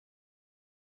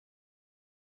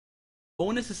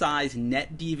OnSSI's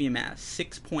NetDVMS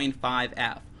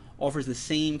 6.5F offers the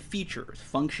same features,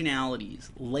 functionalities,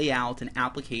 layout, and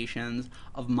applications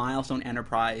of Milestone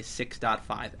Enterprise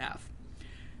 6.5F.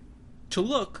 To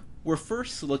look, we're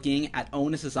first looking at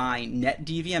OnSSI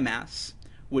NetDVMS,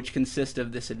 which consists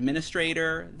of this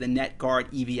administrator, the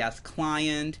NetGuard EVS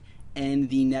client,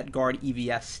 and the NetGuard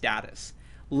EVS status.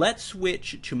 Let's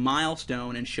switch to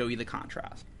Milestone and show you the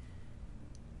contrast.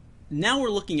 Now we're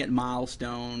looking at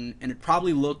Milestone, and it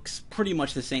probably looks pretty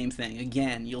much the same thing.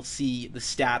 Again, you'll see the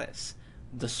status,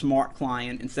 the smart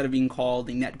client, instead of being called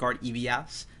the NetGuard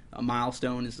EVS,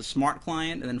 Milestone is the smart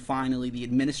client, and then finally the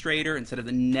administrator, instead of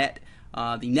the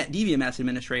NetDVMS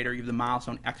administrator, you have the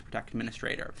Milestone XProtect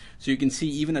administrator. So you can see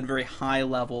even at a very high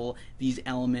level, these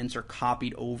elements are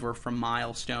copied over from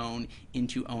Milestone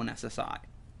into OnSSI.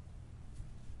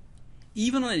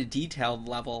 Even on a detailed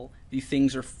level, these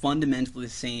things are fundamentally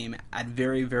the same at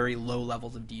very, very low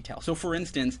levels of detail. So for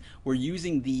instance, we're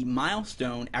using the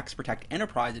Milestone XProtect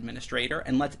Enterprise Administrator,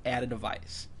 and let's add a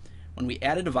device. When we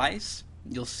add a device,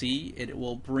 you'll see it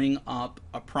will bring up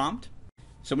a prompt.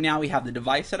 So now we have the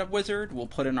device setup wizard. We'll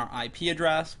put in our IP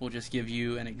address. We'll just give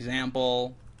you an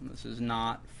example. This is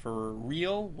not for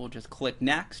real. We'll just click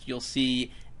next. You'll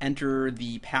see enter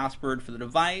the password for the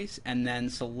device and then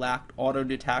select auto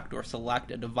detect or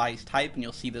select a device type, and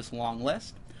you'll see this long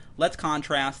list. Let's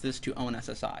contrast this to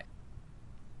OnSSI.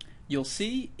 You'll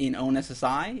see in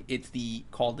OnSSI it's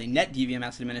called the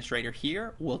NetDVMS administrator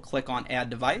here. We'll click on add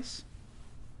device.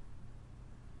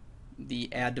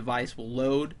 The add device will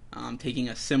load, taking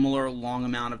a similar long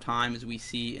amount of time as we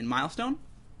see in Milestone.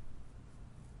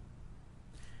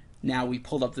 Now we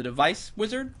pulled up the device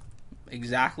wizard,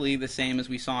 exactly the same as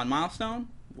we saw in Milestone.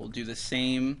 We'll do the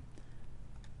same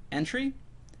entry.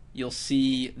 You'll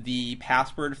see the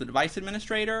password for the device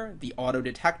administrator, the auto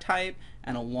detect type,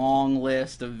 and a long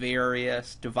list of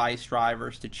various device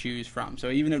drivers to choose from.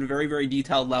 So even at a very, very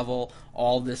detailed level,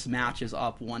 all this matches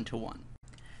up one-to-one.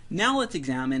 Now let's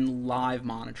examine live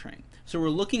monitoring. So we're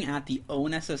looking at the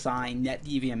OnSSI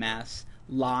NetDVMS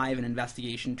live and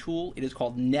investigation tool. It is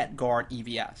called NetGuard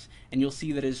EVS, and you'll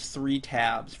see that it has 3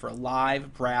 tabs for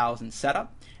live, browse, and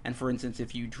setup. And for instance,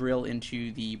 if you drill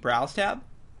into the browse tab,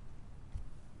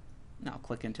 now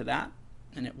click into that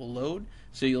and it will load.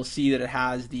 So you'll see that it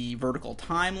has the vertical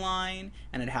timeline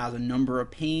and it has a number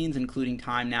of panes including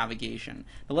time navigation.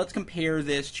 Now let's compare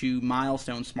this to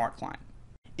Milestone Smart Client.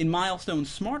 In Milestone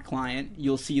Smart Client,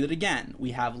 you'll see that again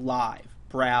we have live,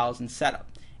 browse, and setup.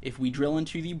 If we drill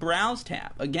into the Browse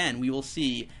tab, again, we will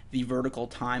see the vertical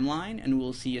timeline and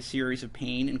we'll see a series of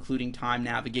pane, including time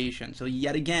navigation. So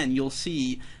yet again, you'll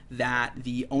see that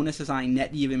the OnSSI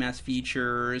NetDVMS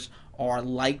features are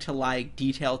like-to-like,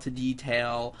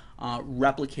 detail-to-detail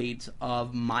replicates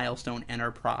of Milestone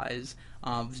Enterprise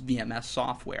VMS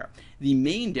software. The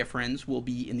main difference will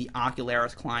be in the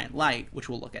Ocularis Client Lite, which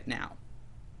we'll look at now.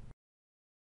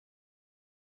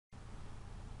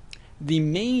 The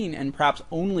main and perhaps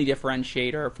only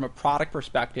differentiator from a product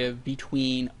perspective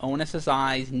between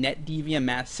OnSSI's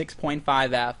NetDVMS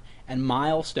 6.5F and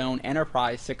Milestone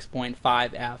Enterprise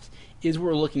 6.5F is what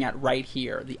we're looking at right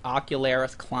here, the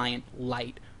Ocularis Client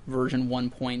Lite version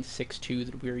 1.62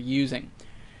 that we're using.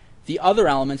 The other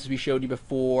elements, as we showed you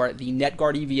before, the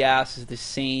NetGuard EVS is the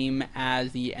same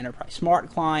as the Enterprise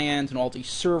Smart Client, and all the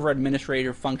server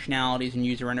administrator functionalities and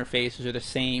user interfaces are the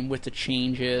same, with the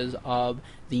changes of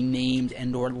the names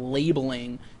and or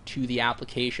labeling to the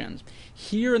applications.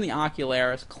 Here in the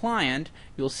Ocularis Client,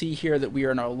 you'll see here that we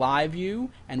are in our live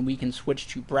view, and we can switch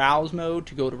to browse mode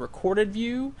to go to recorded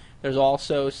view. There's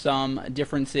also some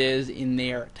differences in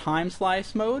their time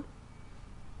slice mode.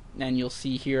 And you'll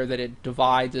see here that it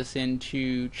divides us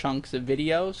into chunks of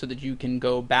video so that you can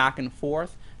go back and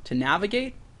forth to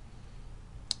navigate.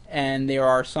 And there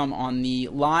are some on the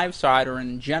live side or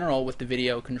in general with the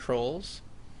video controls.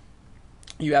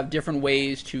 You have different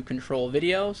ways to control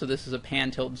video. So this is a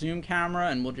pan tilt zoom camera,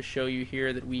 and we'll just show you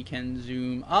here that we can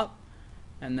zoom up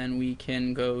and then we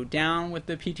can go down with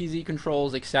the PTZ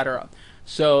controls, etc.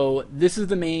 So this is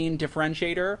the main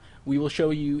differentiator. We will show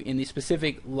you in the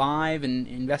specific live and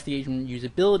investigation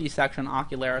usability section on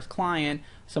Ocularis Client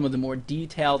some of the more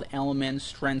detailed elements,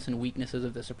 strengths, and weaknesses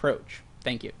of this approach.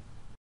 Thank you.